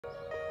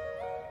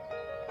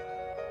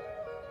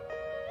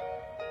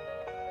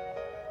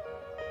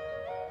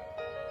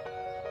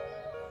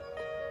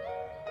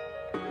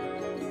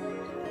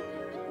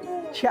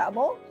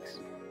chatterbox.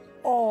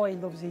 Oh, he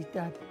loves his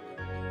dad.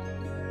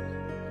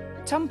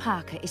 Tom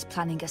Parker is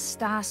planning a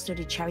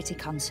star-studded charity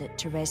concert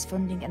to raise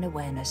funding and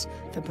awareness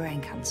for brain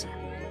cancer.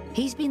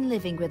 He's been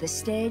living with a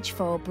stage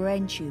 4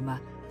 brain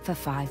tumour for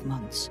 5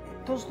 months.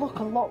 It does look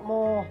a lot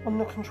more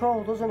under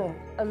control, doesn't it?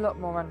 A lot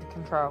more under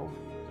control.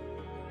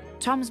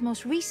 Tom's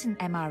most recent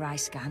MRI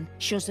scan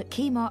shows that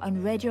chemo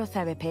and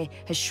radiotherapy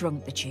has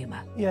shrunk the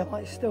tumour. Yeah,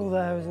 like it's still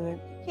there, isn't it?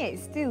 Yeah,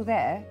 it's still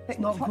there. It's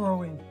not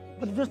growing.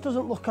 But it just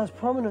doesn't look as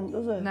prominent,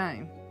 does it?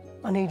 No.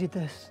 I needed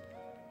this.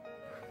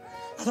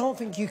 I don't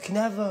think you can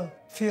ever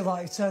feel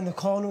like you turn the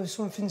corner with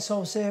something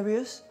so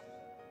serious.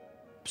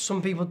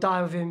 Some people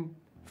die within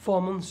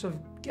 4 months of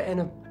getting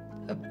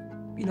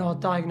a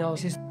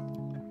diagnosis.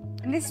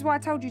 And this is why I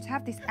told you to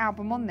have this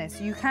album on there,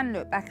 so you can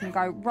look back and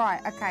go,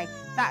 right, OK,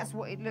 that's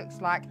what it looks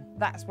like,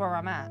 that's where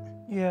I'm at.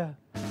 Yeah.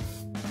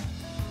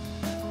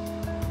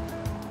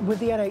 With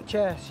the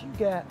NHS, you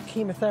get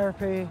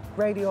chemotherapy,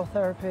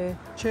 radiotherapy,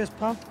 cheers,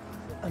 pal,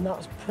 and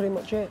that's pretty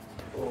much it.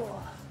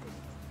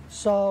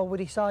 So we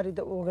decided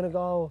that we were going to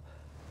go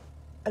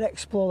and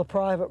explore the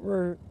private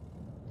route.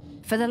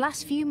 For the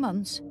last few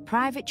months,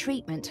 private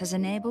treatment has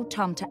enabled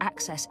Tom to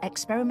access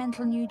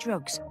experimental new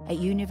drugs at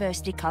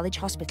University College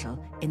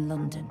Hospital in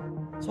London.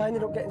 So I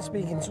ended up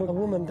speaking to a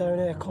woman down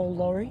here called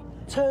Laurie.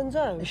 Turns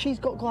out she's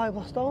got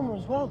glioblastoma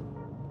as well.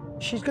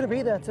 She's going to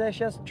be there today.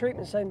 She has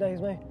treatment the same day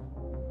as me.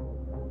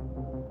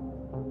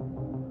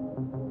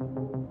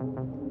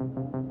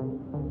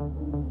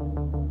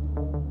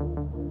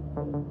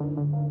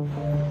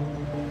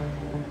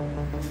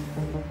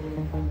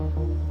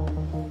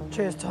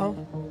 Cheers,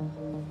 Tom.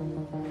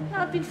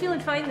 I've been feeling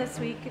fine this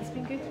week. It's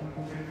been good.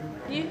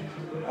 You?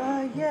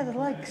 Yeah, the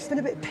leg's been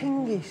a bit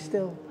pingy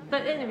still.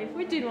 But anyway,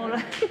 we're doing all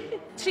right.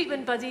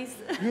 Treatment buddies.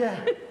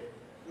 Yeah.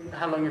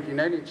 How long have you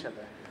known each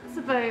other? It's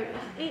about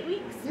 8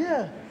 weeks.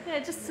 Yeah. Yeah,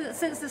 just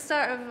since the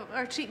start of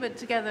our treatment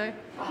together.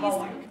 He's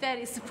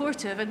very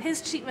supportive, and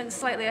his treatment's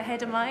slightly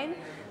ahead of mine,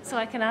 so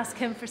I can ask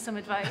him for some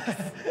advice.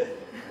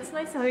 It's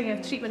nice having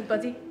a treatment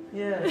buddy.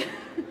 Yeah.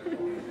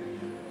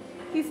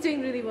 He's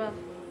doing really well.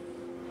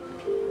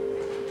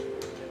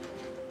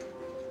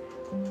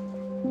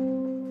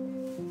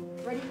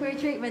 Ready for your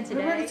treatment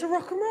today? We're ready to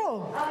rock and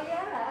roll? Oh,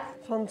 yeah.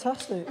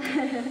 Fantastic.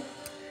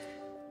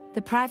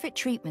 The private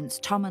treatments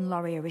Tom and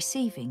Laurie are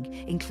receiving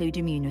include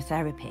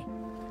immunotherapy,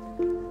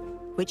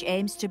 which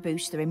aims to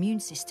boost their immune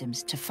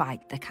systems to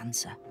fight the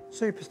cancer.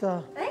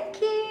 Superstar.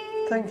 Thank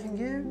you. Thanking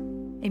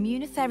you.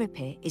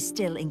 Immunotherapy is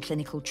still in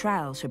clinical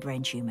trials for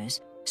brain tumours,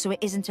 so it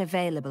isn't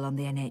available on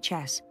the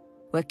NHS,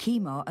 where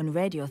chemo and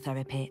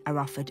radiotherapy are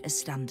offered as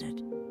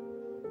standard.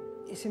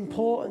 It's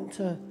important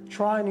to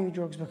try new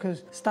drugs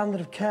because standard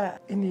of care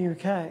in the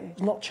UK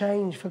has not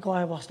changed for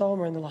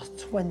glioblastoma in the last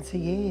 20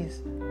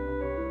 years.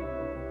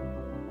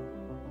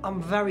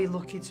 I'm very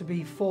lucky to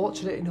be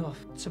fortunate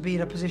enough to be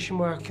in a position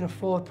where I can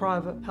afford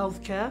private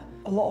healthcare.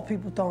 A lot of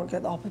people don't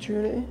get the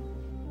opportunity.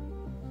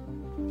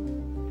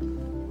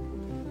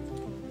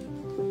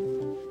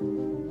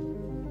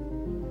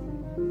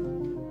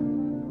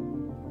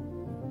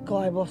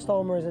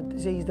 Glioblastoma is a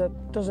disease that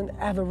doesn't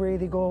ever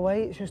really go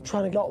away. It's just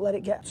trying to not let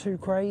it get too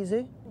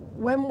crazy.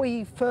 When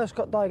we first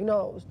got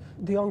diagnosed,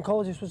 the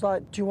oncologist was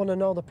like, do you want to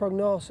know the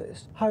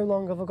prognosis? How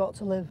long have I got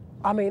to live?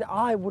 I mean,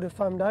 I would have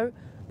found out,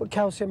 but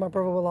Kelsey and my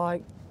brother were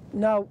like,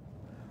 no,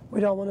 we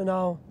don't want to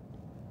know.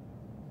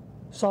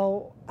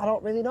 So I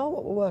don't really know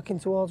what we're working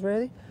towards,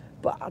 really,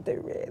 but I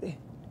do, really.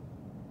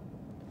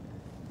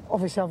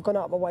 Obviously, I've gone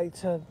out of my way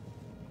to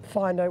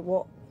find out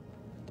what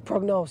the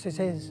prognosis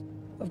is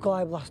of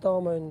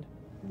glioblastoma, and,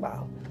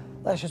 well,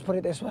 let's just put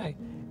it this way,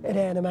 it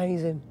ain't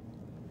amazing.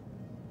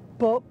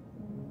 But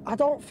I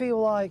don't feel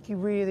like you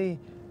really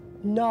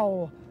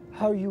know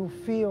how you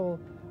feel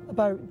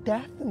about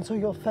death until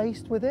you're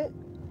faced with it.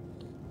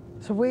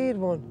 It's a weird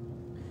one,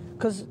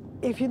 because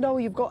if you know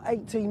you've got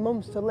 18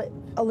 months to live,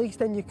 at least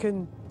then you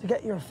can to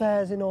get your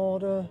affairs in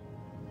order,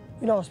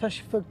 you know,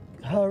 especially for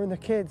her and the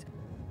kids.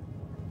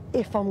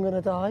 If I'm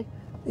gonna die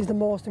is the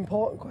most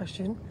important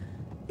question.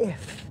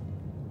 If.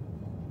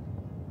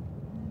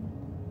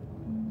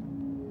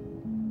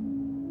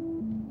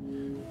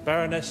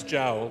 Baroness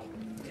Jowl.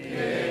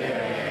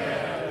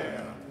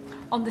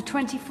 On the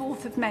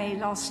 24th of May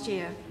last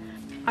year,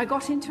 I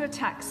got into a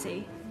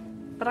taxi,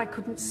 but I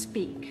couldn't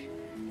speak.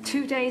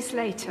 2 days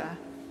later,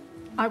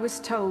 I was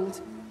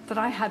told that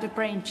I had a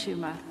brain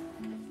tumour.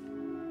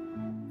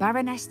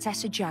 Baroness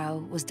Tessa Jowl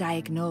was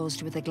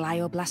diagnosed with a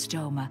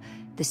glioblastoma,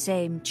 the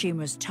same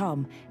tumour as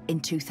Tom, in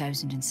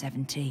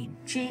 2017.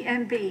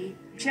 GMB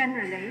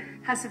generally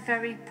has a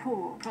very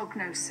poor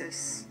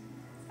prognosis,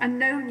 and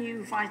no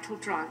new vital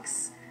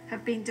drugs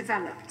have been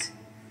developed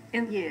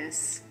in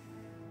years.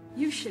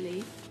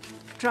 Usually,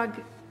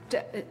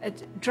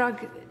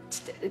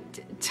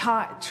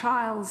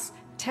 trials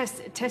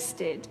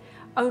tested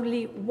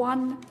only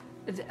one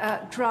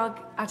drug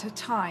at a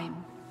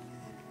time.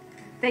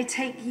 They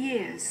take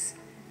years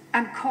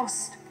and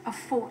cost a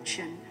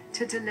fortune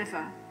to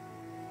deliver.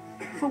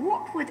 For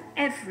what would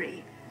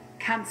every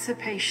cancer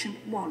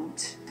patient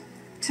want?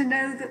 to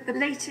know that the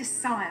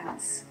latest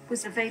science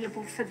was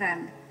available for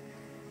them,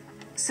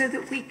 so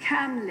that we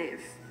can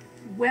live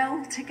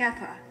well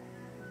together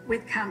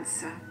with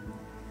cancer,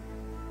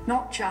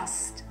 not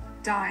just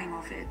dying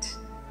of it,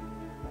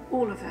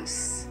 all of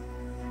us,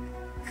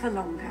 for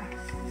longer.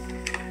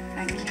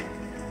 Thank you.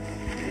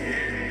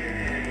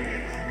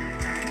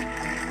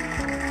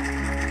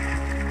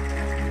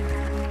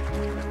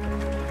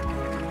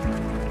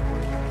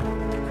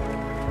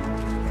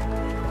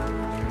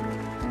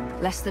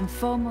 Less than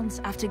 4 months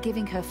after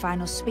giving her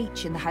final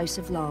speech in the House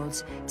of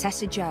Lords,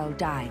 Tessa Joel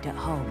died at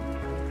home.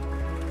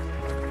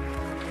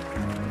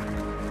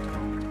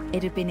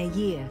 It had been a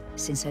year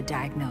since her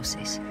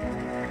diagnosis.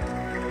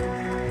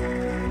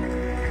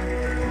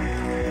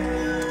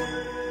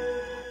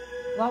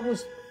 That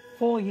was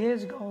 4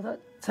 years ago that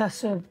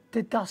Tessa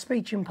did that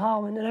speech in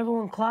Parliament and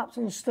everyone clapped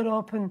and stood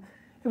up and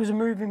it was a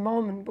moving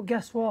moment. But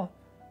guess what?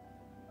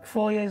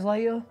 4 years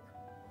later,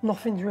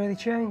 nothing's really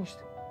changed.